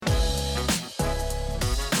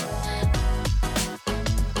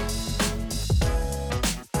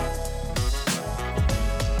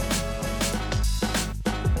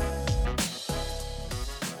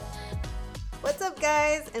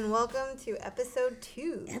and welcome to episode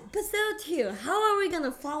 2. Episode 2. How are we going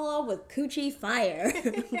to follow up with Coochie Fire?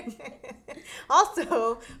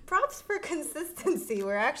 Also, props for consistency.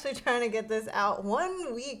 We're actually trying to get this out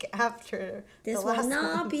 1 week after This the will last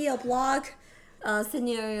not one. be a blog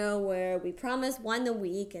scenario where we promise one a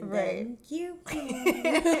week and then you.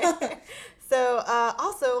 So,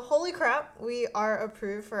 also, holy crap, we are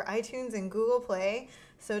approved for iTunes and Google Play.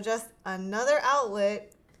 So just another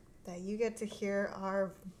outlet that you get to hear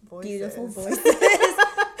our voices. Beautiful voices.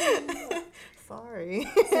 Sorry.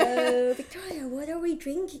 So, Victoria, what are we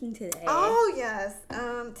drinking today? Oh, yes.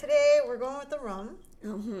 Today we're going with the rum.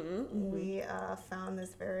 Mm-hmm. We found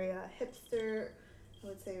this very hipster, I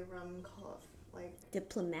would say, rum called like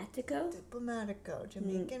Diplomatico? Diplomatico,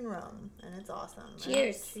 Jamaican rum, and it's awesome.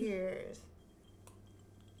 Cheers. Right? Cheers.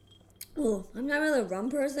 Oh, I'm not really a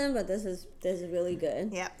rum person, but this is really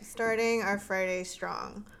good. Yeah, starting our Friday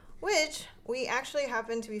strong, which we actually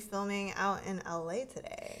happen to be filming out in LA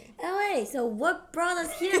today. LA, so what brought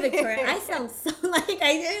us here, Victoria? I sound so like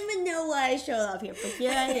I didn't even know why I showed up here, but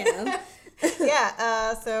here I am.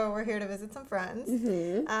 Yeah, so we're here to visit some friends,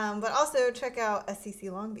 Mm-hmm. but also check out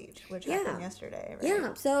SCC Long Beach, which happened yesterday. Right?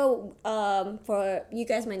 Yeah, so for you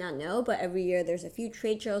guys might not know, but every year there's a few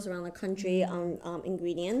trade shows around the country on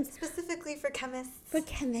ingredients. Specifically for chemists. For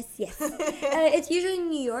chemists, yes. It's usually in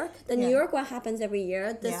New York. The New York one happens every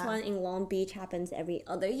year. This one in Long Beach happens every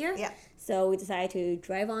other year. Yeah. So we decided to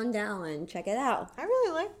drive on down and check it out. I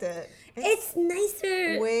really liked it. It's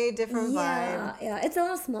nicer. Way different vibe. Yeah, it's a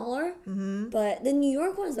lot smaller, but the New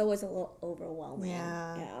York one's always a little overwhelming.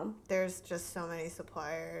 Yeah. There's just so many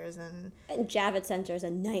suppliers and Javits Center is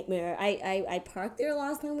a nightmare. I parked there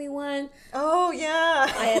last time we went. oh yeah.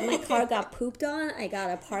 My car got pooped on. I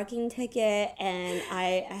got a parking ticket, and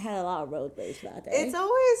I had a lot of road rage that day. It's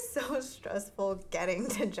always so stressful getting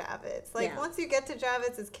to Javits. Like once you get to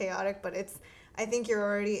Javits, it's chaotic, but I think you're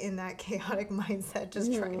already in that chaotic mindset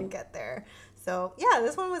just trying to get there. So yeah,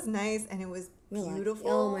 this one was nice and it was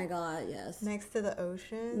beautiful. Oh my god, yes. Next to the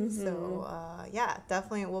ocean. So yeah,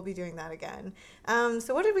 definitely we'll be doing that again.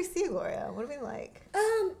 So what did we see, Gloria? What did we like?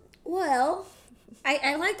 Well,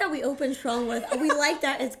 I like that we opened strong with, we like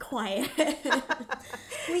that it's quiet.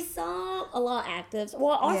 We saw a lot of actives.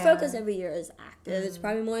 Well, our focus every year is active. It's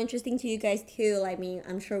probably more interesting to you guys too. I mean,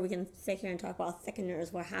 I'm sure we can sit here and talk about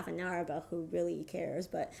thickeners for half an hour, but who really cares?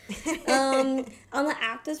 But on the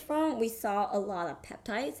actives front, we saw a lot of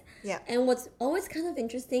peptides. Yeah. And what's always kind of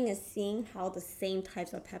interesting is seeing how the same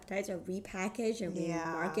types of peptides are repackaged and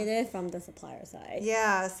remarketed from the supplier side.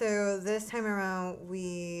 Yeah, so this time around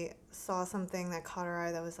we saw something that caught our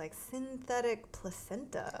eye that was like synthetic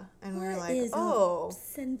placenta. And we were like, oh,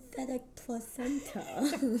 synthetic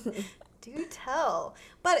placenta. do tell.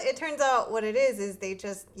 But it turns out what it is they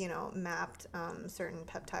just, mapped certain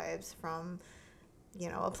peptides from,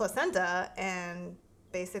 a placenta and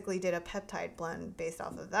basically did a peptide blend based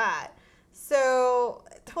off of that. So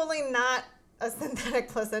totally not a synthetic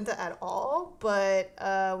placenta at all, but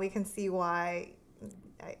we can see why.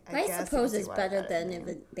 I suppose it's better than if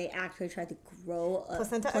they actually try to grow a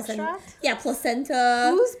placenta extract? Yeah,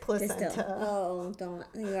 placenta. Who's placenta? Distill. Oh, don't.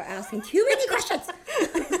 You're asking too many questions.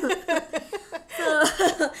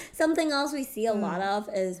 So, something else we see a lot of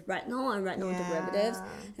is retinol and retinol derivatives.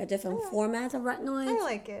 There are different formats of retinoids. I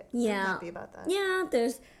like it. Yeah. I'm happy about that. Yeah,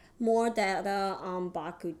 there's more data on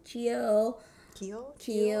Bakuchio.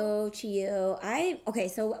 Chio. Okay,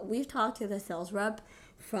 so we've talked to the sales rep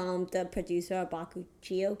from the producer of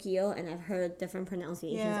Bakuchio, and I've heard different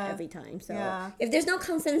pronunciations every time. So if there's no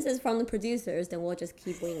consensus from the producers, then we'll just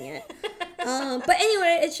keep winging it. But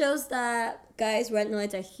anyway, it shows that, guys,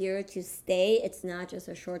 retinoids are here to stay. It's not just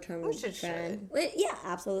a short-term trend. Yeah,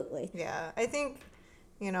 absolutely. Yeah, I think,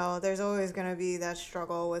 there's always going to be that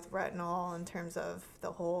struggle with retinol in terms of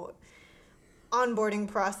the whole onboarding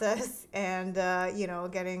process and,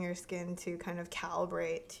 getting your skin to kind of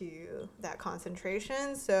calibrate to that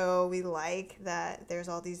concentration. So we like that there's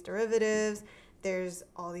all these derivatives. There's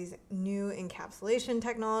all these new encapsulation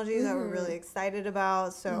technologies that we're really excited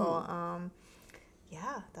about. So,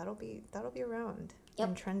 that'll be around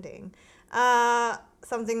and trending.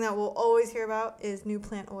 Something that we'll always hear about is new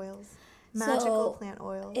plant oils, magical plant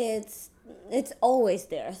oils. It's always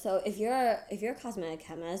there. So if you're a cosmetic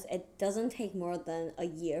chemist, it doesn't take more than a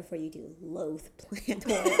year for you to loathe plant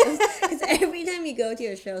oils. Because every time you go to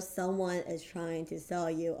a show, someone is trying to sell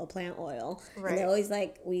you a plant oil. Right. And they're always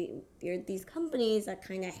like, you're these companies that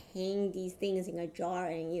kind of hang these things in a jar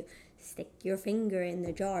and you stick your finger in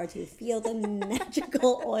the jar to feel the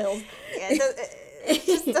magical oils. Yeah, it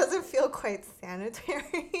just doesn't feel quite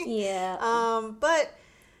sanitary. Yeah. But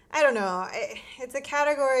I don't know. It's a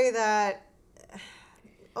category that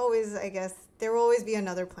always, I guess, there will always be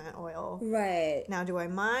another plant oil. Right. Now, do I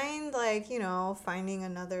mind, like, finding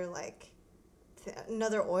another,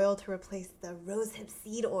 another oil to replace the rosehip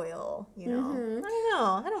seed oil, I don't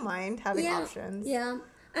know. I don't mind having options. Yeah.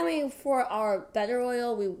 I mean, for our better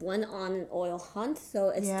oil, we went on an oil hunt, so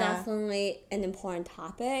it's definitely an important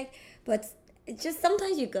topic. But it's just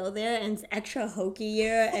sometimes you go there and it's extra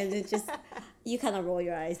hokier, and it just, you kind of roll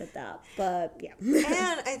your eyes at that. But yeah.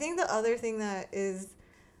 And I think the other thing that is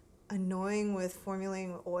annoying with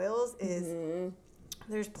formulating oils is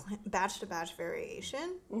there's batch to batch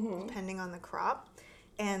variation depending on the crop.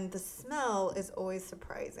 And the smell is always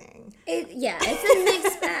surprising. It's a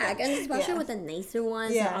mixed bag, and especially with the nicer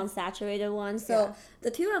ones, the unsaturated ones. So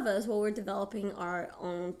the two of us, while we're developing our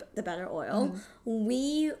own the better oil,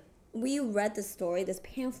 we read the story, this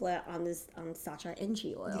pamphlet on this Sacha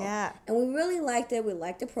Inchi oil. Yeah. And we really liked it. We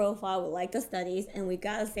liked the profile. We liked the studies, and we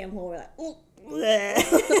got a sample. We're like, oh.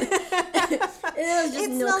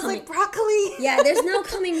 It smells like broccoli. Yeah, there's no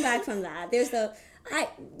coming back from that. Victoria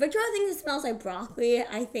thinks it smells like broccoli.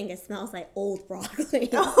 I think it smells like old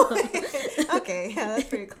broccoli. Okay, yeah, that's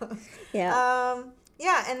pretty close. Yeah.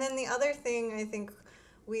 Yeah, and then the other thing I think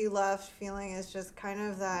we left feeling is just kind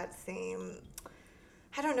of that same,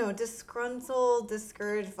 I don't know, disgruntled,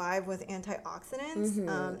 discouraged vibe with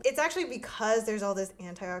antioxidants. It's actually because there's all this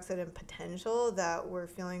antioxidant potential that we're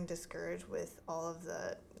feeling discouraged with all of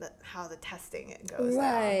how the testing it goes.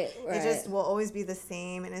 Right. It just will always be the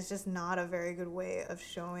same, and it's just not a very good way of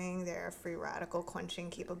showing their free radical quenching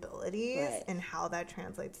capabilities and how that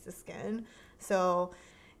translates to skin. So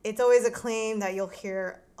it's always a claim that you'll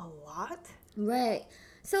hear a lot. Right.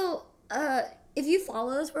 So, if you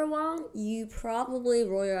follow us for a while, you probably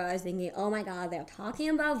roll your eyes thinking, oh my god, they're talking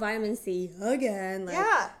about vitamin C again.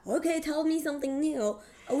 Okay, tell me something new.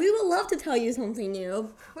 We would love to tell you something new.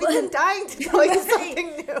 We've been dying to tell you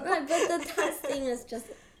something new. Right, but the testing is just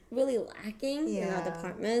really lacking in our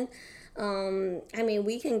department. I mean,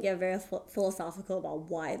 we can get very philosophical about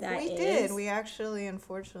why that is. We did. We actually,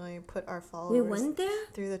 unfortunately, put our followers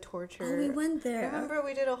through the torture. Oh, we went there. Remember,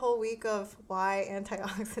 we did a whole week of why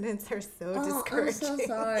antioxidants are so discouraging. I'm so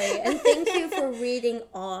sorry. And thank you for reading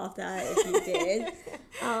all of that if you did.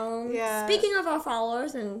 Speaking of our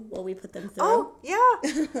followers and what we put them through. Oh, yeah.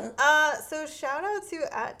 So shout out to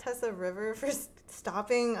 @TessaRiver for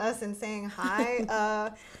stopping us and saying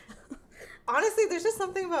hi. Honestly, there's just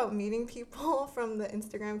something about meeting people from the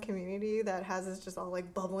Instagram community that has us just all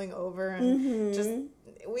like bubbling over and just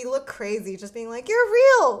we look crazy just being like, you're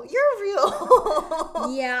real.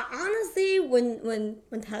 Yeah, honestly, when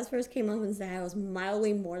Tess first came up and said, I was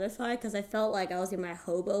mildly mortified because I felt like I was in my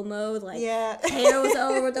hobo mode. Like, hair was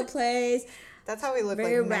all over the place. That's how we look, like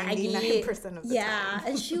 99% of the time. Yeah,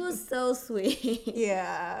 and she was so sweet.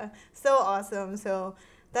 Yeah, so awesome. So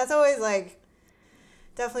that's always like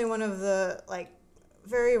definitely one of the like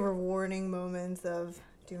very rewarding moments of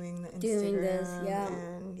doing the Instagram. Doing this,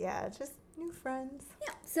 and just new friends.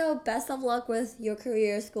 Yeah. So best of luck with your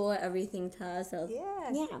career, school, everything, Tess. So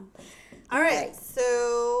yeah. All right.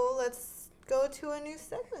 So let's go to a new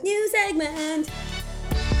segment. New segment.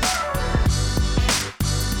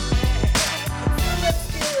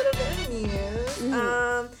 Let's do a little bit of news.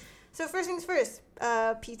 So first things first,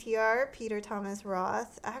 PTR, Peter Thomas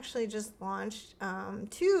Roth, actually just launched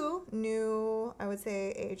 2 new, I would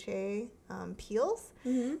say, AHA peels.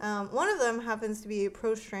 One of them happens to be a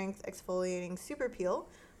Pro Strength Exfoliating Super Peel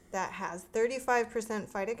that has 35%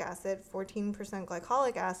 phytic acid, 14%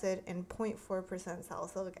 glycolic acid, and 0.4%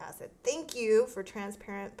 salicylic acid. Thank you for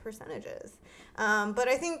transparent percentages. But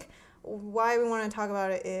I think why we want to talk about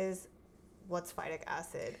it is what's phytic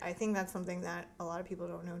acid. I think that's something that a lot of people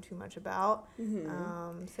don't know too much about.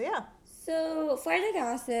 So phytic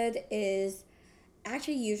acid is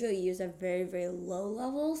actually usually used at very, very low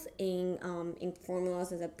levels in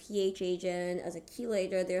formulas as a pH agent, as a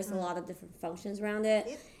chelator. There's a lot of different functions around it.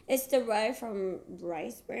 Yep. It's derived from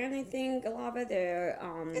rice bran, I think, a lot of it.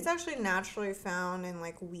 It's actually naturally found in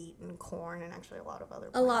like wheat and corn and actually a lot of other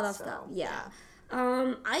plants. A lot of stuff, yeah.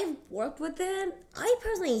 I've worked with it. I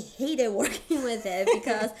personally hated working with it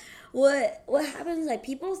because what happens, like,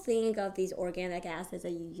 people think of these organic acids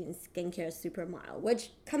that you use in skincare as super mild,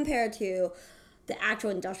 which compared to the actual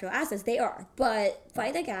industrial acids, they are. But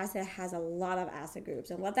phytic acid has a lot of acid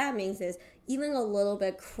groups, and what that means is even a little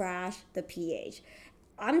bit crash the pH.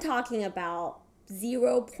 I'm talking about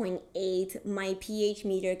 0.8, my pH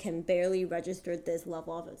meter can barely register this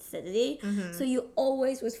level of acidity. So you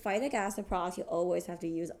always, with phytic acid products, you always have to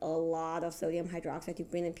use a lot of sodium hydroxide to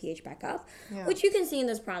bring the pH back up, which you can see in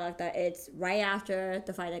this product that it's right after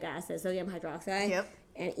the phytic acid, sodium hydroxide. Yep.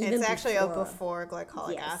 And even It's actually a before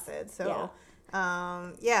glycolic Yes. acid. So,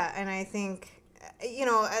 and I think,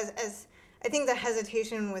 as I think the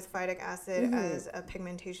hesitation with phytic acid as a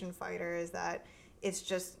pigmentation fighter is that it's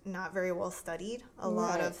just not very well studied. A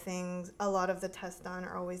lot of the tests done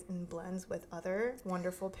are always in blends with other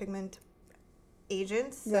wonderful pigment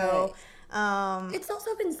agents. So, it's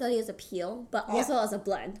also been studied as a peel, but also as a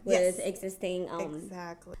blend with existing.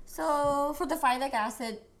 Exactly. So for the phytic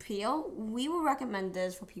acid peel, we would recommend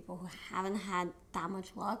this for people who haven't had that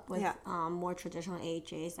much luck with more traditional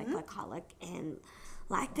AHAs like glycolic and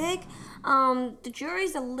lactic. The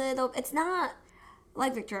jury's a little. It's not.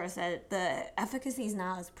 Like Victoria said, the efficacy is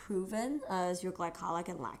not as proven as your glycolic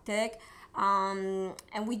and lactic. And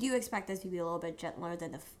we do expect this to be a little bit gentler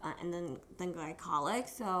than than glycolic.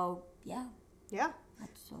 So, yeah. Yeah.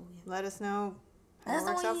 Let us know how it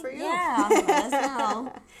works out for you. Yeah, let us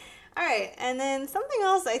know. All right. And then something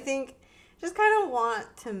else I think just kind of want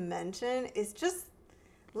to mention is just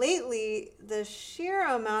lately the sheer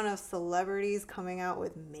amount of celebrities coming out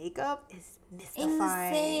with makeup is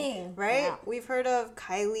mystifying. Insane. Right? Yeah. We've heard of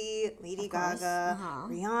Kylie, Lady Gaga,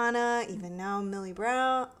 Rihanna, even now Millie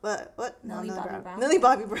Brown. What? Millie Bobby Brown? Millie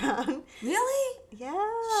Bobby Brown. Really? Yeah.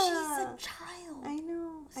 She's a child. I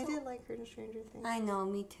know. I did like her in Stranger Things. I know,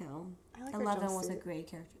 me too. I like her 11 was a jumpsuit. great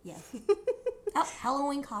character. Yes.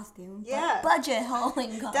 Halloween costume. Yeah. Budget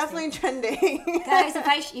Halloween costume. Definitely trending. Guys,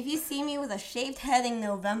 if you see me with a shaved head in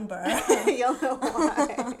November, you'll know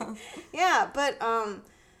why. Yeah, but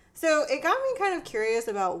so it got me kind of curious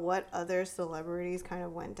about what other celebrities kind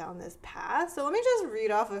of went down this path. So let me just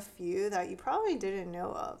read off a few that you probably didn't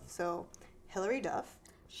know of. So Hilary Duff.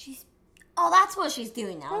 that's what she's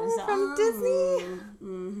doing now. From Disney.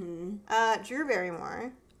 Mm-hmm. Drew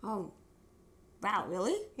Barrymore. Oh, wow,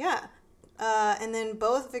 really? Yeah. And then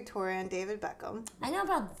both Victoria and David Beckham. I know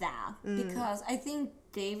about that because I think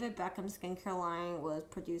David Beckham's skincare line was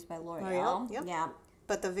produced by L'Oreal. Yep. Yeah.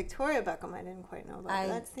 But the Victoria Beckham, I didn't quite know about. I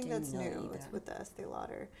think that's didn't know new. either. It's with the Estee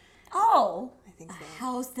Lauder. Oh, I think so. a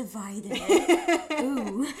house divided.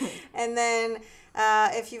 Ooh. And then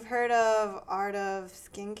if you've heard of Art of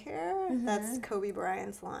Skincare, that's Kobe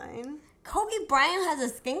Bryant's line. Kobe Bryant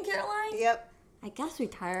has a skincare line? Yep. I guess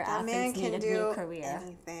retired That man athletes can need a do new career.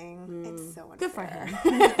 anything. It's so unfair. Good for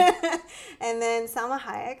him. And then Salma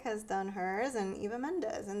Hayek has done hers, and Eva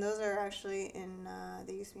Mendes, and those are actually in.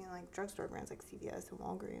 They used to be in like drugstore brands like CVS and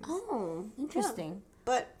Walgreens. Oh, interesting.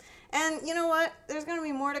 And you know what? There's gonna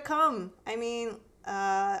be more to come. I mean,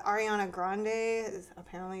 Ariana Grande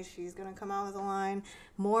apparently she's gonna come out with a line.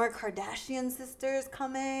 More Kardashian sisters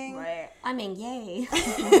coming. Right. I mean, yay.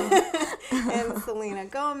 And Selena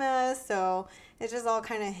Gomez. So it just all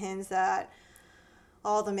kind of hints at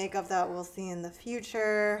all the makeup that we'll see in the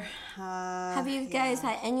future. Have you guys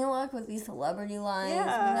had any luck with these celebrity lines?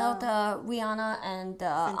 Yeah. You know, the Rihanna and the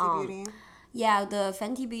Fenty Beauty. Yeah, the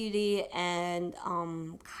Fenty Beauty and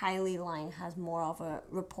Kylie line has more of a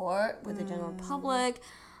rapport with the general public.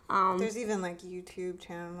 There's even like YouTube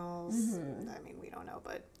channels. I mean, we don't know,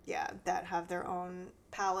 but yeah, that have their own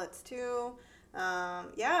palettes too.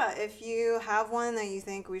 If you have one that you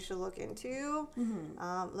think we should look into,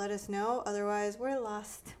 let us know. Otherwise, we're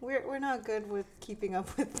lost. We're not good with keeping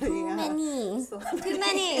up with the Too many. celebrities. Too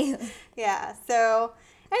many. Yeah. So,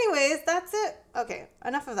 anyways, that's it. Okay,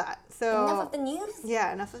 enough of that. So Enough of the news?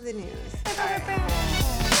 Yeah, enough of the news. All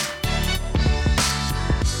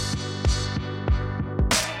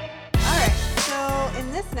right. So in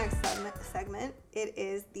this next segment, it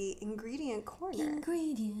is the ingredient corner.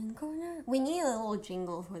 Ingredient corner. We need a little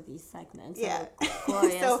jingle for these segments. Yeah.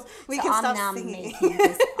 Glorious. So we can I'm stop now singing. making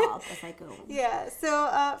this up as I go. Yeah.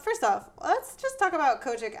 So first off, let's just talk about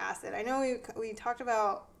kojic acid. I know we talked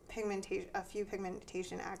about a few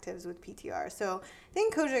pigmentation actives with PTR. So I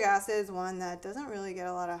think kojic acid is one that doesn't really get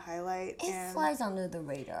a lot of highlight. It flies under the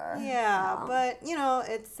radar. Yeah, but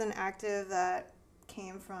it's an active that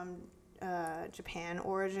came from Japan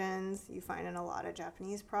origins. You find in a lot of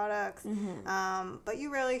Japanese products, but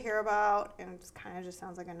you rarely hear about, and it kind of just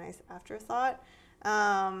sounds like a nice afterthought.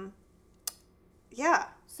 Yeah.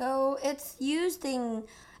 So it's used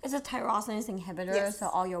it's a tyrosinase inhibitor, Yes. so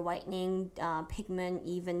all your whitening, pigment,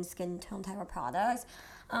 even skin tone type of products.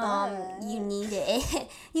 You need it.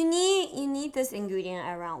 you need this ingredient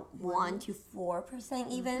around 1 to 4%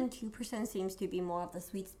 even. 2% seems to be more of the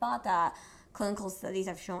sweet spot that clinical studies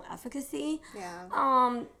have shown efficacy.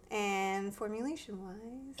 Yeah. And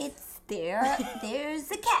formulation-wise? It's there.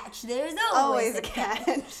 There's a catch. There's Always a catch.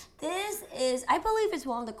 This is, I believe it's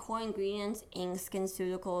one of the core ingredients in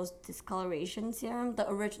SkinCeuticals discoloration serum, the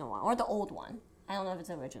original one, or the old one. I don't know if it's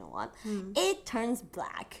the original one. It turns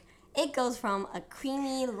black. It goes from a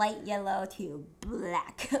creamy light yellow to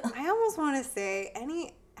black. I almost want to say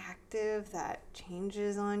any active that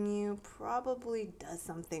changes on you probably does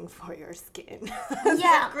something for your skin.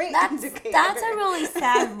 Yeah, that's a really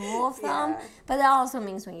sad rule of thumb. Yeah. But that also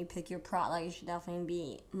means when you pick your product, you should definitely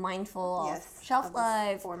be mindful of shelf of the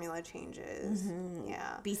life. formula changes.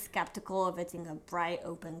 Yeah. Be skeptical if it's in a bright,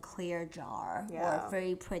 open, clear jar or a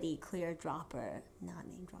very pretty clear dropper. Not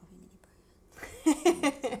name dropping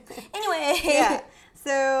anybody. Anyway. Yeah.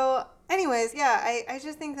 So, anyways, I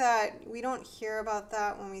just think that we don't hear about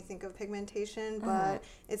that when we think of pigmentation, but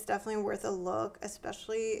it's definitely worth a look,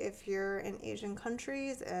 especially if you're in Asian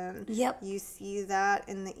countries and you see that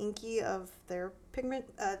in the inky of their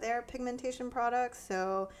pigmentation products.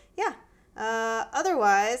 So, yeah.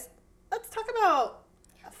 Otherwise, let's talk about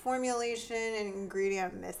formulation and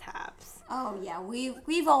ingredient mishaps. Oh yeah,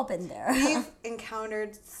 we've all been there. We've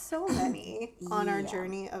encountered so many on our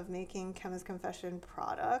journey of making Chemist Confession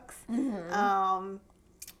products. I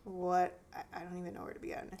don't even know where to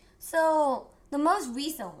begin. So the most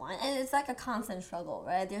recent one, and it's like a constant struggle,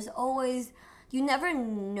 right? There's always, you never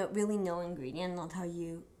really know ingredient until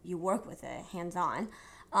you work with it hands on.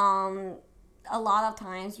 A lot of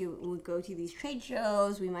times you would go to these trade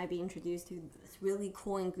shows, we might be introduced to this really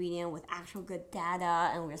cool ingredient with actual good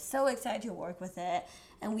data, and we're so excited to work with it,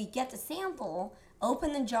 and we get the sample,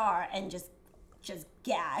 open the jar, and just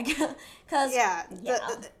gag.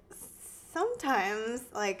 Sometimes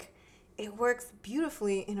like it works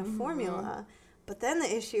beautifully in a formula, but then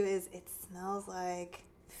the issue is it smells like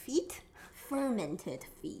feet. Fermented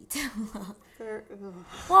feet.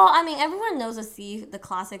 Well, I mean, everyone knows the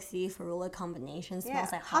classic C ferula combination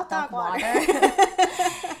smells like hot dog water.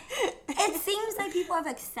 It seems like people have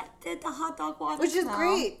accepted the hot dog water Which is smell.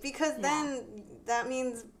 great, because then that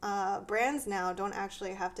means brands now don't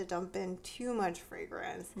actually have to dump in too much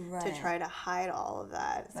fragrance to try to hide all of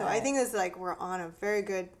that. So I think it's like we're on a very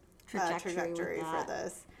good trajectory for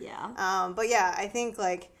this. Yeah. But yeah, I think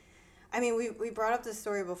we brought up this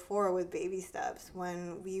story before with baby steps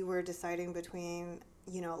when we were deciding between,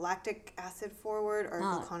 lactic acid forward or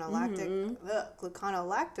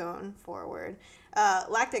gluconolactone forward.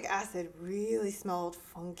 Lactic acid really smelled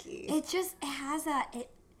funky. It's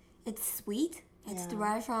sweet. It's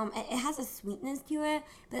derived from, it has a sweetness to it,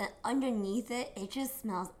 but underneath it just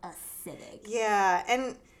smells acidic. Yeah,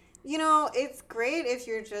 and, it's great if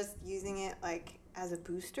you're just using it as a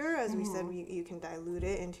booster. As we said, you can dilute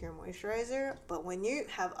it into your moisturizer, but when you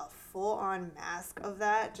have a full-on mask of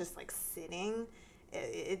that just sitting,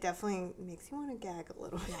 it definitely makes you want to gag a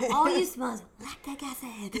little bit. All you smell is lactic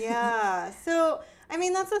acid. Yeah, so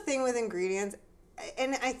that's the thing with ingredients,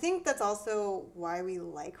 and I think that's also why we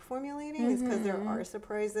like formulating, is because there are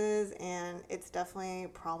surprises, and it's definitely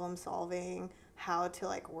problem solving how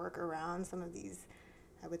to work around some of these,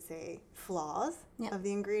 I would say, flaws of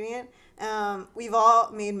the ingredient. We've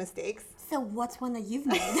all made mistakes. So what's one that you've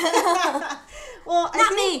made? Well,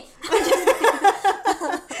 Not me.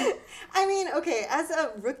 I mean, okay, as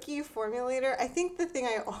a rookie formulator, I think the thing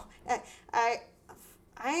I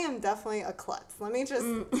am definitely a klutz. Let me just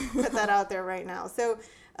put that out there right now. So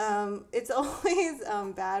it's always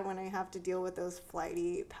bad when I have to deal with those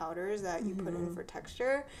flighty powders that you put in for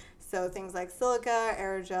texture. So things like silica,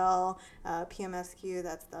 aerogel, PMSQ,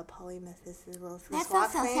 that's the polymethylsiloxane. That's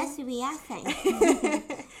also accessory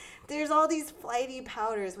acid. There's all these flighty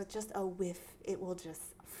powders with just a whiff, it will just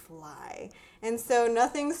fly. And so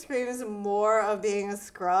nothing screams more of being a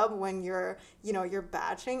scrub when you're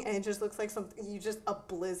batching and it just looks like a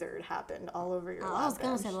blizzard happened all over your lab I was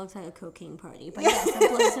going to bench. say it looks like a cocaine party, but yes, a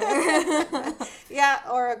blizzard. Yeah,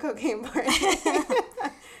 or a cocaine party.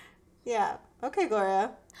 Yeah. Okay,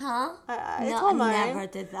 Gloria. Huh? I told mine. Never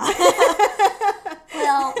did that.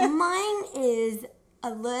 Well, mine is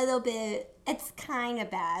a little bit, it's kind of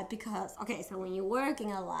bad because, okay, so when you work in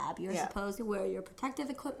a lab, you're supposed to wear your protective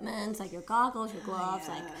equipment, like your goggles, your gloves,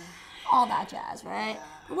 all that jazz, right?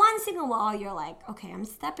 Yeah. Once in a while, you're like, okay, I'm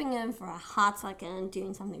stepping in for a hot second,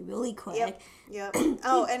 doing something really quick. Yep.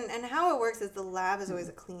 Oh, and how it works is the lab is always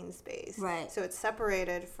a clean space. Right. So it's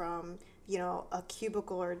separated from, a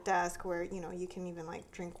cubicle or desk where, you can even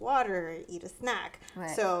drink water or eat a snack. Right.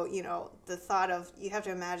 So, the thought of, you have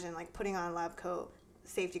to imagine putting on a lab coat,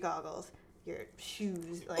 safety goggles, your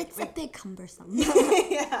shoes. It's a bit cumbersome.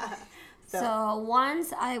 Yeah. So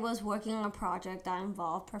once I was working on a project that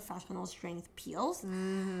involved professional strength peels,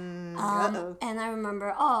 and I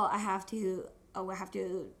remember, I have to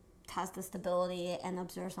test the stability and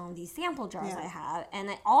observe some of these sample jars I have, and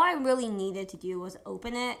all I really needed to do was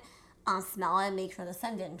open it, smell it, make sure the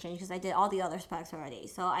scent didn't change because I did all the other specs already.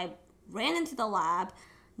 So I ran into the lab,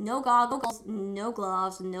 no goggles, no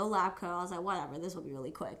gloves, no lab coat. I was like, whatever, this will be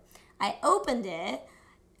really quick. I opened it,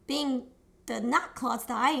 being the nut klutz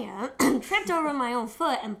that I am, tripped over my own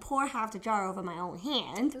foot and poured half the jar over my own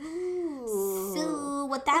hand. Ooh. So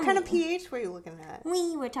what kind of pH were you looking at?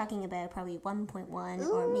 We were talking about probably 1.1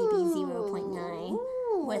 or maybe 0.9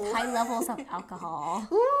 with high levels of alcohol.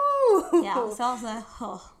 Ooh. Yeah, so I was like,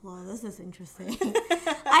 oh, well, this is interesting.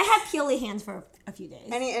 I had peely hands for a few days.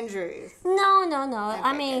 Any injuries? No. Okay,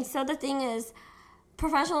 I mean, so the thing is,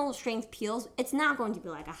 professional strength peels, it's not going to be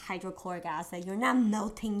like a hydrochloric acid. You're not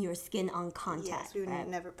melting your skin on contact. Yes, we would right?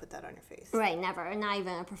 never put that on your face. Right, never. Not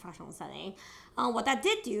even in a professional setting. What that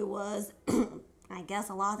did do was, I guess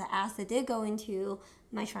a lot of the acid did go into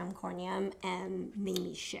my corneum and made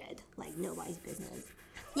me shed like nobody's business.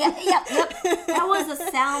 Yep. That was the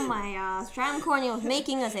sound my corneum was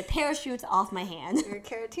making as it parachutes off my hand. Your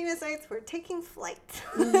keratinocytes were taking flight.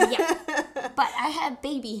 Yeah. But I had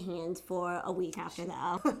baby hands for a week after that.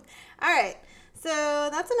 All right. So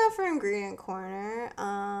that's enough for ingredient corner.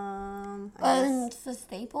 It's a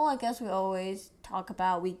staple. I guess we always talk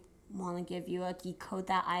about, we want to give you a decode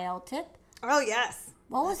that IL tip. Oh, yes.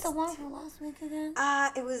 What was the one from last week again?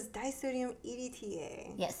 It was disodium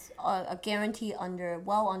EDTA. Yes, a guarantee under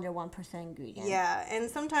 1% ingredient. Yeah, and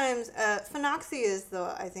sometimes Phenoxy is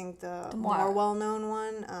I think the more well-known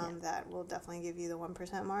one that will definitely give you the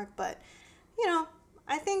 1% mark. But,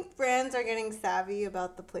 I think brands are getting savvy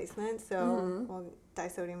about the placement. So,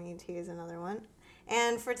 disodium EDTA is another one.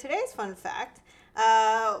 And for today's fun fact,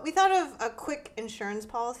 we thought of a quick insurance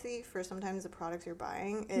policy for sometimes the products you're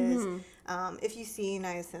buying is if you see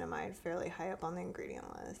niacinamide fairly high up on the ingredient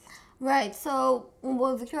list. Right. So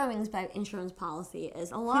what Victoria means by insurance policy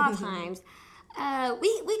is a lot of times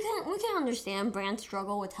we can understand brands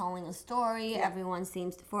struggle with telling a story. Yeah. Everyone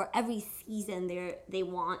seems to, for every season they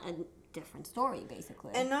want a different story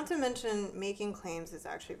basically. And not to mention making claims is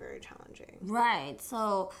actually very challenging. Right.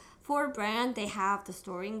 So for a brand, they have the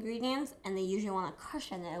story ingredients, and they usually want to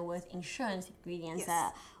cushion it with insurance ingredients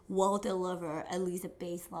that will deliver at least a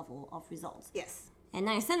base level of results. Yes. And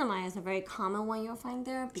niacinamide is a very common one you'll find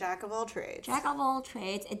there. Jack of all trades. Jack of all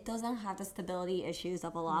trades. It doesn't have the stability issues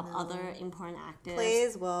of a lot of other important actives.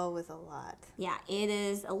 Plays well with a lot. Yeah, it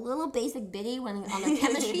is a little basic bitty when on the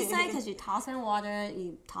chemistry side because you toss it in water,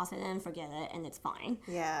 you toss it in, forget it, and it's fine.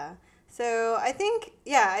 Yeah. So I think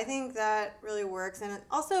that really works. And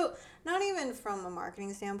also, not even from a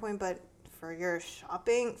marketing standpoint, but for your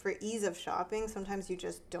shopping, for ease of shopping, sometimes you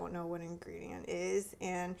just don't know what ingredient is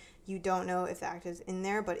and you don't know if the active's in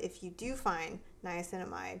there. But if you do find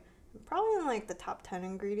niacinamide, probably in like the top 10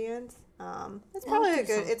 ingredients, it's probably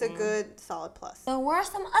it's a good solid plus. So what are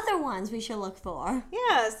some other ones we should look for?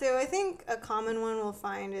 Yeah, so I think a common one we'll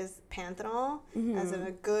find is panthenol as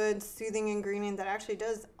a good soothing ingredient that actually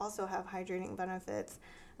does also have hydrating benefits.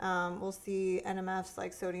 We'll see NMFs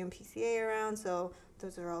like sodium PCA around, so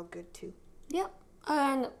those are all good too. Yep.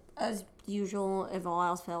 And as usual, if all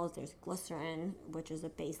else fails, there's glycerin, which is a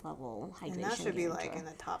base level hydration. And that should be like in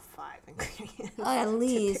the top 5 ingredients. Oh, at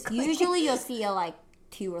least. Typically. Usually you'll see like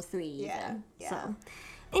 2 or 3 even. Yeah. So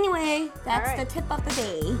anyway, that's the tip of the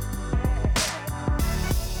day.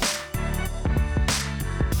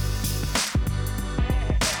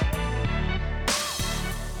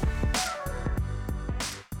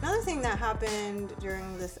 Another thing that happened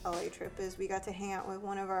during this LA trip is we got to hang out with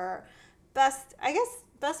one of our best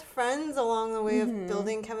friends along the way of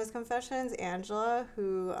building Chemist Confessions, Angela,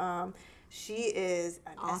 who she is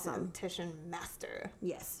an esthetician master.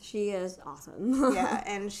 Yes, she is awesome. Yeah,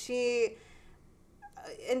 and she,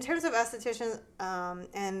 in terms of estheticians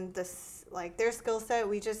and this like their skill set,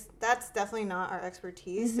 that's definitely not our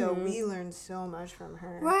expertise. So we learned so much from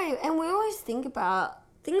her. Right, and we always think about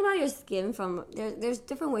your skin from there's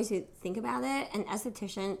different ways to think about it. An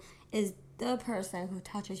esthetician is the person who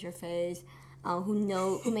touches your face, who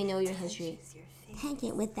may know your history. Take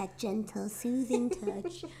it with that gentle, soothing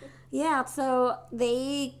touch. Yeah, so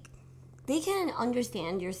they can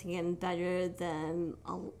understand your skin better than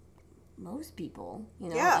most people,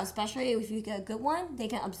 especially if you get a good one, they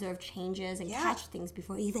can observe changes and catch things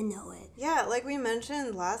before you even know it. Yeah, like we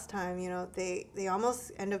mentioned last time, they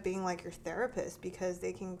almost end up being like your therapist because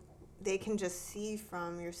they can just see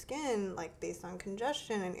from your skin, like based on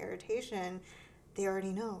congestion and irritation, they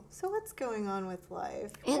already know. So what's going on with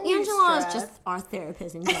life? And Are you Angela is stressed? just our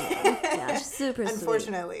therapist in general. Yeah, she's super sweet.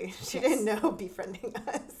 Unfortunately, she didn't know befriending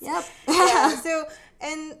us. Yep. Yeah. So,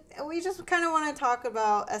 and we just kind of want to talk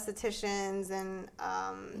about estheticians and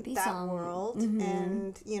that world,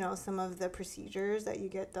 and some of the procedures that you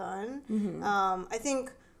get done. I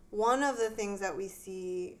think one of the things that we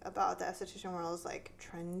see about the esthetician world is like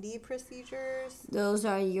trendy procedures. Those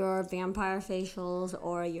are your vampire facials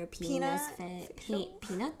or your penis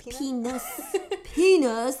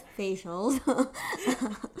penis facials.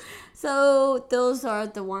 So those are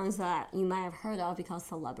the ones that you might have heard of because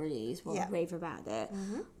celebrities will rave about it.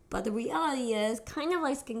 But the reality is, kind of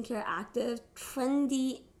like skincare active,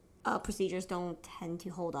 trendy procedures don't tend to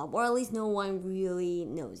hold up, or at least no one really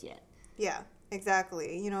knows yet. Yeah.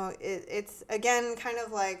 Exactly. It's, again, kind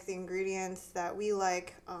of like the ingredients that we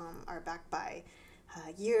like are backed by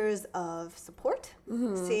years of support.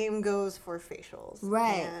 Same goes for facials.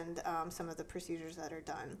 Right. And some of the procedures that are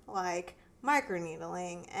done, like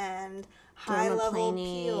microneedling and high-level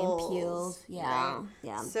peels. Yeah. Right?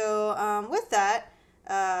 Yeah. So with that,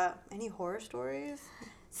 any horror stories?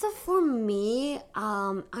 So for me,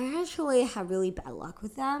 I actually had really bad luck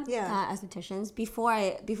with them. Yeah. Estheticians. Before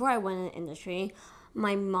I went in the industry,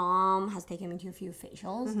 my mom has taken me to a few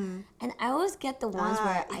facials, and I always get the ones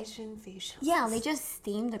where Asian facials. Yeah, they just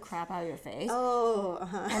steam the crap out of your face. Oh.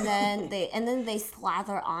 And then they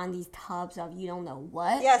slather on these tubs of you don't know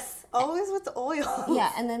what. Yes, always with the oil.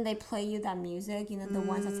 Yeah, and then they play you that music, the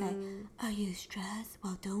ones that say, "Are you stressed?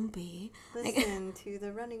 Well, don't be." Listen to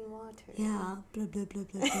the running water. Yeah, blah blah blah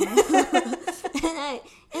blah blah.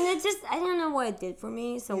 and it just, I don't know what it did for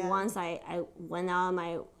me. So once I went out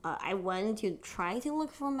I went to try to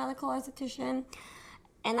look for a medical esthetician,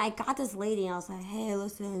 and I got this lady, and I was like, "Hey,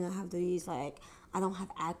 listen, I have these I don't have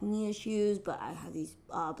acne issues, but I have these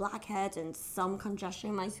blackheads and some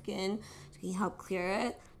congestion in my skin. So can you help clear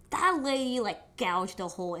it?" That lady gouged a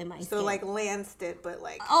hole in my skin. So lanced it, but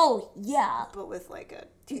oh yeah, but with a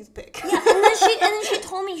toothpick. yeah. And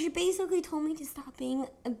then she basically told me to stop being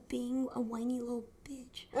a whiny little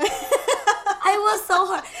bitch. I was so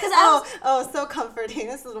hard because so comforting.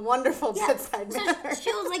 This is a wonderful bedside manner.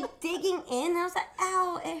 She was digging in, and I was like,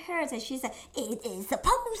 "Ow, it hurts." And she said, "It is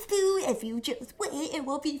supposed to. If you just wait, it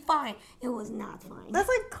will be fine." It was not fine. That's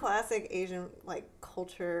classic Asian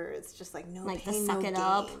culture. It's just no pain, the suck no it gain.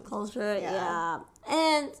 up culture. Yeah.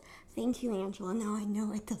 And thank you, Angela. Now I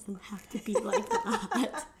know it doesn't have to be like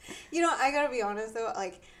that. I gotta be honest though.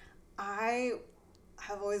 I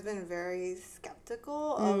have always been very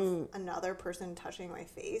skeptical of another person touching my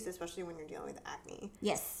face, especially when you're dealing with acne.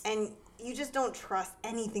 Yes. And you just don't trust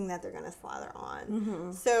anything that they're gonna slather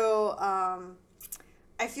on. So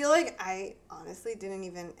I feel like I honestly didn't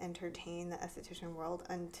even entertain the esthetician world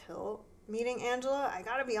until meeting Angela. I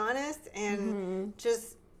gotta be honest, and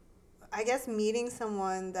just, I guess, meeting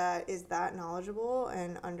someone that is that knowledgeable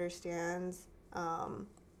and understands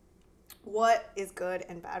what is good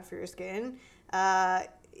and bad for your skin.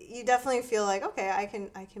 You definitely feel okay, I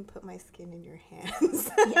can put my skin in your hands.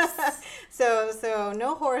 Yes. So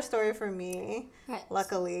no horror story for me, right.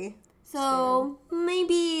 Luckily. So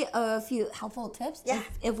maybe a few helpful tips. Yeah.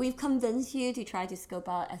 If we've convinced you to try to scope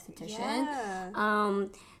out esthetician. Yeah.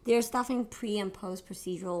 There's definitely pre and post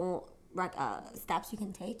procedural steps you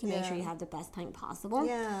can take to make sure you have the best time possible.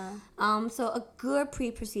 Yeah. So a good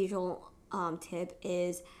pre-procedural tip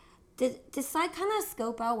is decide, kind of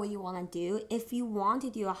scope out what you want to do. If you want to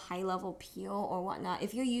do a high-level peel or whatnot,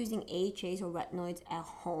 if you're using AHAs or retinoids at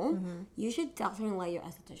home, you should definitely let your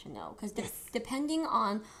esthetician know. Because depending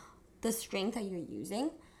on the strength that you're using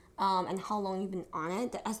and how long you've been on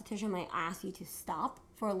it, the esthetician might ask you to stop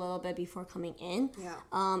for a little bit before coming in. Yeah.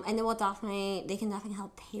 And then they can definitely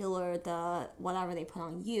help tailor the whatever they put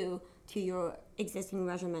on you to your existing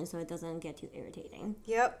regimen so it doesn't get too irritating.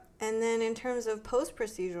 Yep. And then in terms of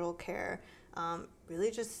post-procedural care,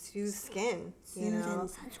 really just soothe skin. And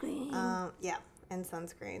sunscreen. And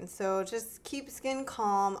sunscreen. So just keep skin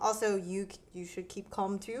calm. Also, you should keep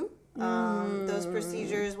calm too. Those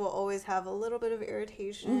procedures will always have a little bit of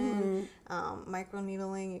irritation.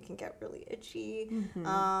 Microneedling, you can get really itchy.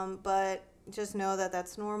 But just know that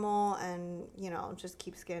that's normal, and just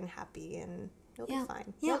keep skin happy, and you'll be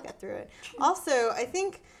fine. You'll get through it. Also, I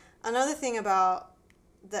think another thing about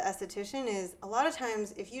the esthetician is a lot of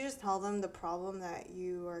times if you just tell them the problem that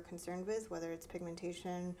you are concerned with, whether it's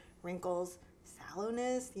pigmentation, wrinkles,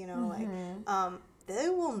 sallowness, they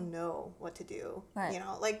will know what to do. Right.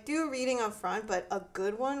 Do a reading up front, but a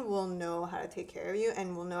good one will know how to take care of you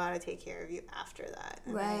and will know how to take care of you after that.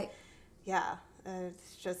 And right.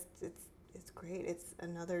 it's it's great. It's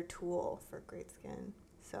another tool for great skin.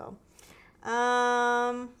 So,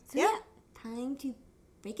 yeah, time to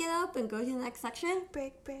break it up and go to the next section.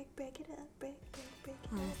 Break it up, break it.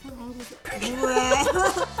 Oh my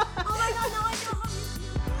god, now I know how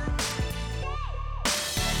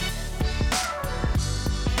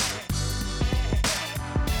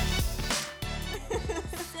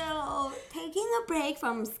So, taking a break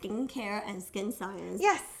from skincare and skin science.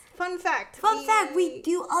 Yes, fun fact. We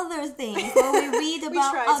do other things, or we read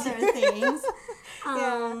about other things.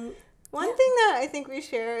 One thing that I think we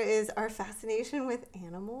share is our fascination with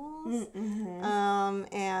animals.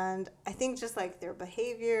 And I think just like their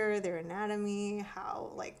behavior, their anatomy,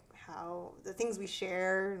 how the things we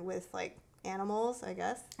share with like animals, I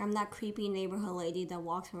guess. I'm that creepy neighborhood lady that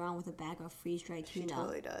walks around with a bag of freeze-dried tuna. She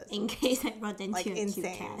totally does. In case I run into a cute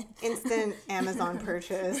cat. Instant Amazon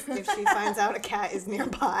purchase if she finds out a cat is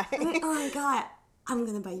nearby. Oh my god, I'm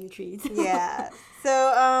gonna buy you treats. Yeah.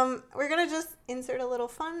 So we're gonna just insert a little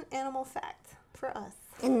fun animal fact for us.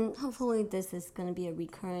 And hopefully this is gonna be a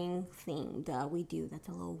recurring thing that we do that's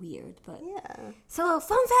a little weird. But yeah. So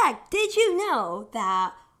fun fact, did you know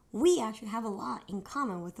that we actually have a lot in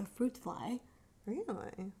common with a fruit fly?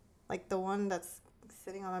 Really? Like the one that's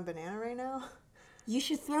sitting on my banana right now? You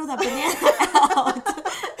should throw that banana out.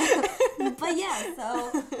 But yeah,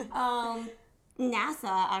 so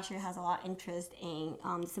NASA actually has a lot of interest in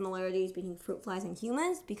similarities between fruit flies and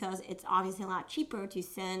humans because it's obviously a lot cheaper to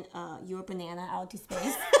send your banana out to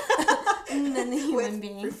space than the human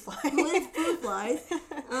being. Fruit flies. With fruit flies.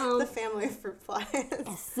 The family of fruit flies.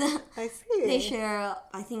 Yes. I see. They share,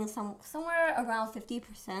 I think, somewhere around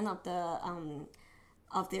 50%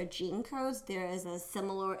 of their gene codes. There is a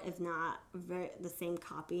similar, if not the same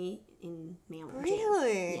copy in male and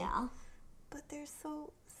Really? genes. Yeah. But they're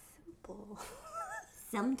so simple.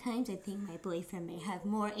 Sometimes I think my boyfriend may have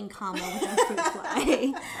more in common with a fruit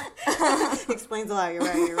fly. Explains a lot.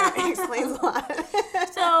 You're right. Explains a lot.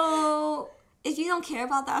 So, if you don't care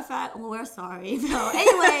about that fact, well, we're sorry. So,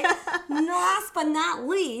 anyway, last but not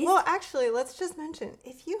least. Well, actually, let's just mention,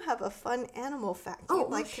 if you have a fun animal fact you'd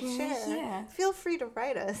like to share, feel free to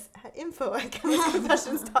write us at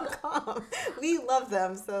info@chemistconfessions.com. We love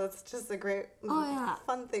them, so it's just a great,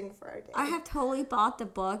 fun thing for our day. I have totally bought the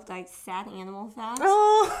book, like, Sad Animal Facts.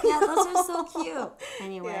 Oh! Yeah, those are so cute.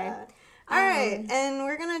 Anyway. Yeah. All right, and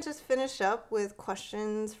we're going to just finish up with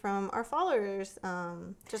questions from our followers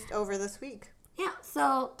just over this week. Yeah,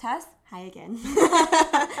 so Tess, hi again.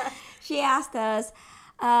 She asked us,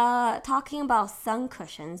 talking about sun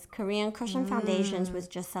cushions, Korean cushion foundations with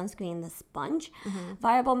just sunscreen and the sponge.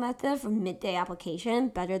 Viable method for midday application,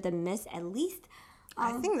 better than mist at least.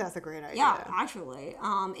 I think that's a great idea. Yeah, actually.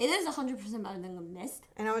 It is 100% better than a mist.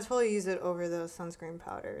 And I would totally use it over those sunscreen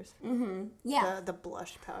powders. Yeah. The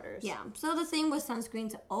blush powders. Yeah. So the thing with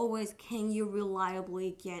sunscreens always, can you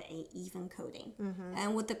reliably get an even coating?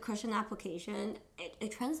 And with the cushion application, it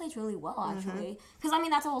translates really well, actually. Because, I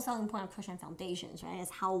mean, that's the whole selling point of cushion foundations, right? Is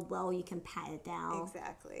how well you can pat it down.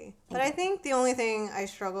 Exactly. But I think the only thing I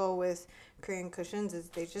struggle with Korean cushions is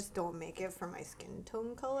they just don't make it for my skin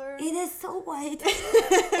tone color. It is so white.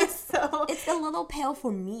 It's a little pale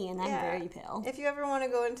for me, and I'm very pale. If you ever want to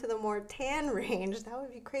go into the more tan range, that would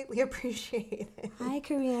be greatly appreciated. Hi,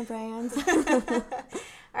 Korean brands. All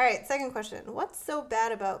right, second question. What's so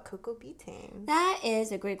bad about cocoa betaine? That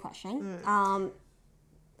is a great question. I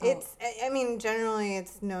mean, generally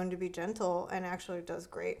it's known to be gentle and actually does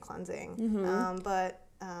great cleansing. But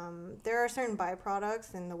there are certain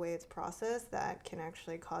byproducts in the way it's processed that can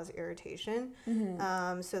actually cause irritation.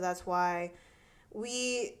 So that's why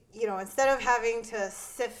we, instead of having to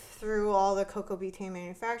sift through all the cocoa betaine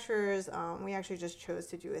manufacturers, we actually just chose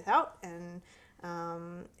to do without, and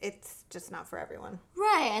it's just not for everyone.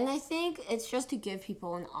 Right, and I think it's just to give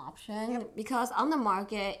people an option because on the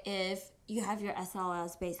market, if you have your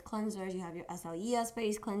SLS-based cleansers, you have your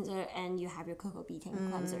SLES-based cleanser, and you have your cocoa betaine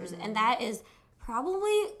cleansers, and that is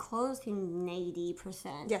probably close to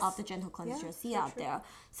 90% of the gentle cleansers you see out there.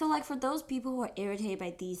 So, like, for those people who are irritated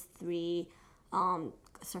by these three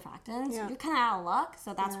surfactants, you're kind of out of luck.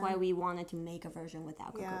 So that's why we wanted to make a version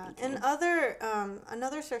without cocoa betaine. And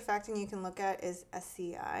another surfactant you can look at is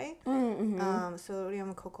SCI,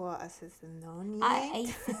 sodium cocoa isothione.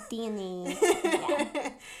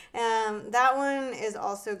 That one is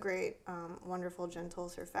also great, wonderful, gentle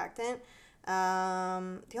surfactant.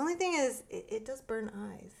 The only thing is it does burn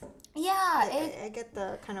eyes. Yeah, I get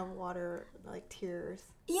the kind of water, like tears.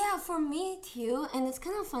 Yeah, for me too. And it's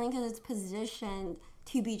kind of funny because it's positioned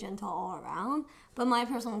to be gentle all around. But my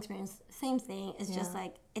personal experience, same thing. It's just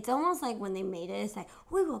like, it's almost like when they made it, it's like,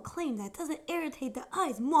 we will claim that doesn't irritate the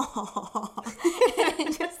eyes more.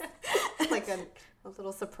 Just like a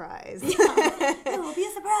little surprise. It will be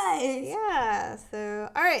a surprise. Yeah. So,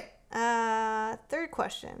 all right. Third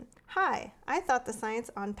question. Hi, I thought the science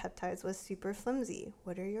on peptides was super flimsy.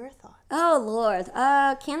 What are your thoughts? Oh Lord,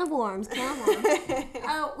 can of worms.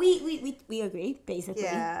 We agree basically.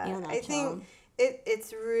 Yeah, in a I nutshell. think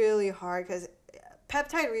it's really hard because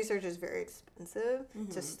peptide research is very expensive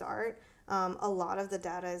to start. A lot of the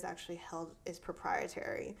data is actually is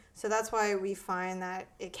proprietary. So that's why we find that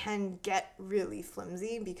it can get really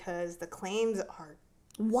flimsy because the claims are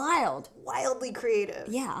wildly creative.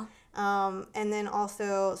 Yeah. And then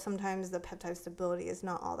also sometimes the peptide stability is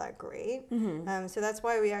not all that great. So that's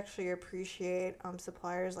why we actually appreciate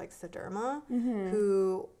suppliers like Sederma,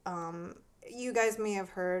 who you guys may have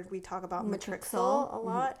heard we talk about Matrixyl a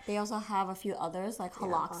lot. They also have a few others like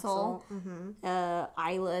Haloxyl,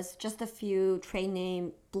 Eyeless, just a few trade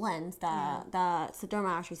name blends that Sederma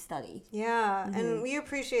actually study. Yeah, and we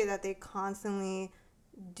appreciate that they constantly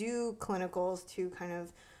do clinicals to kind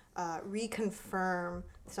of reconfirm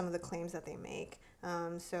some of the claims that they make.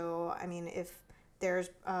 So, I mean, if there's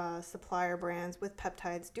supplier brands with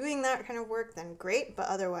peptides doing that kind of work, then great. But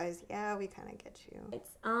otherwise, yeah, we kind of get you.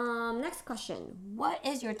 Next question. What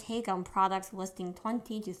is your take on products listing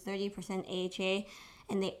 20 to 30% AHA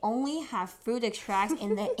and they only have fruit extracts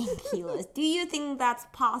in the INCI list? Do you think that's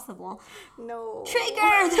possible? No.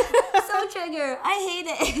 Triggered! So triggered. I hate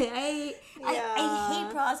it. I hate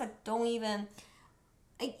products that don't even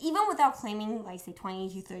without claiming like say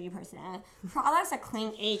 20 to 30%, products that claim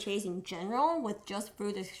AHAs in general with just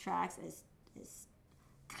fruit extracts is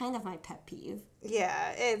kind of my pet peeve.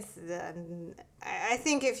 Yeah, it's I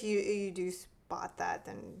think if you do spot that,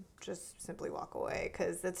 then just simply walk away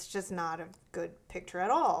because it's just not a good picture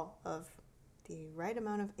at all of the right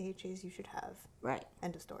amount of AHAs you should have. Right.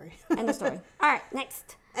 End of story. End of story. All right,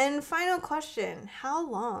 next. And final question. How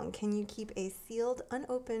long can you keep a sealed,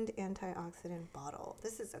 unopened antioxidant bottle?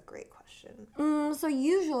 This is a great question. So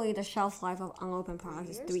usually the shelf life of unopened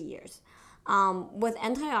products is 3 years. With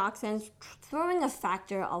antioxidants, throwing a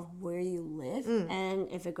factor of where you live and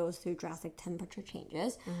if it goes through drastic temperature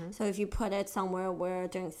changes. So if you put it somewhere where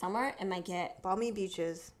during summer it might get balmy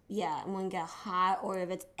beaches. Yeah, it won't get hot, or if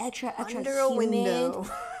it's extra under humid. A window.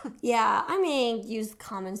 Yeah, I mean, use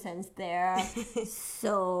common sense there.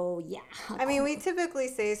 So yeah. I mean, we typically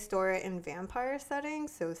say store it in vampire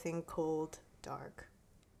settings, so think cold, dark.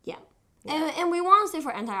 Yeah. And we want to say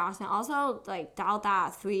for antioxidant also like dial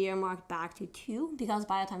that 3-year mark back to 2 because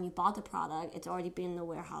by the time you bought the product, it's already been in the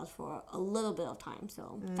warehouse for a little bit of time.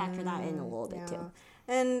 So factor that in a little bit too.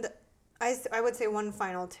 And I would say one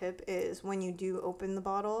final tip is when you do open the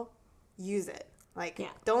bottle, use it. Like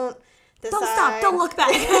don't stop, don't look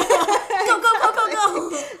back. Go.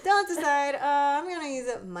 Don't decide, I'm going to use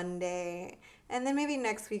it Monday and then maybe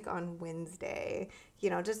next week on Wednesday.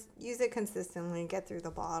 You know, just use it consistently, get through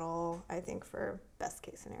the bottle, I think, for best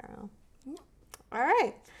case scenario. Yeah. All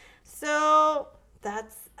right. So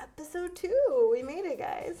that's episode 2. We made it,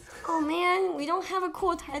 guys. Oh, man. We don't have a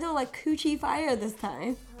cool title like Coochie Fire this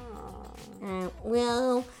time. Oh.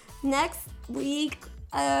 Well, next week,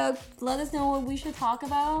 let us know what we should talk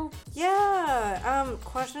about. Yeah.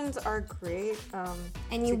 Questions are great.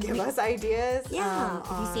 And you give us ideas. Yeah. If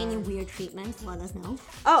you see any weird treatments, let us know.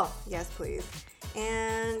 Oh, yes, please.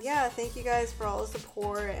 And yeah, thank you guys for all the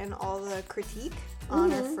support and all the critique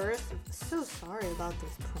on our first. So sorry about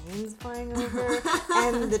those planes flying over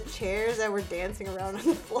and the chairs that were dancing around on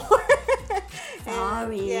the floor.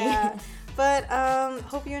 Sorry. Yeah. But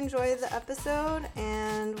hope you enjoyed the episode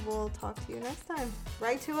and we'll talk to you next time.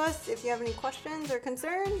 Write to us if you have any questions or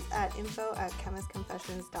concerns at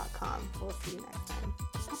info@chemistconfessions.com. We'll see you next time.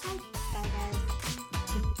 Bye. Bye, guys.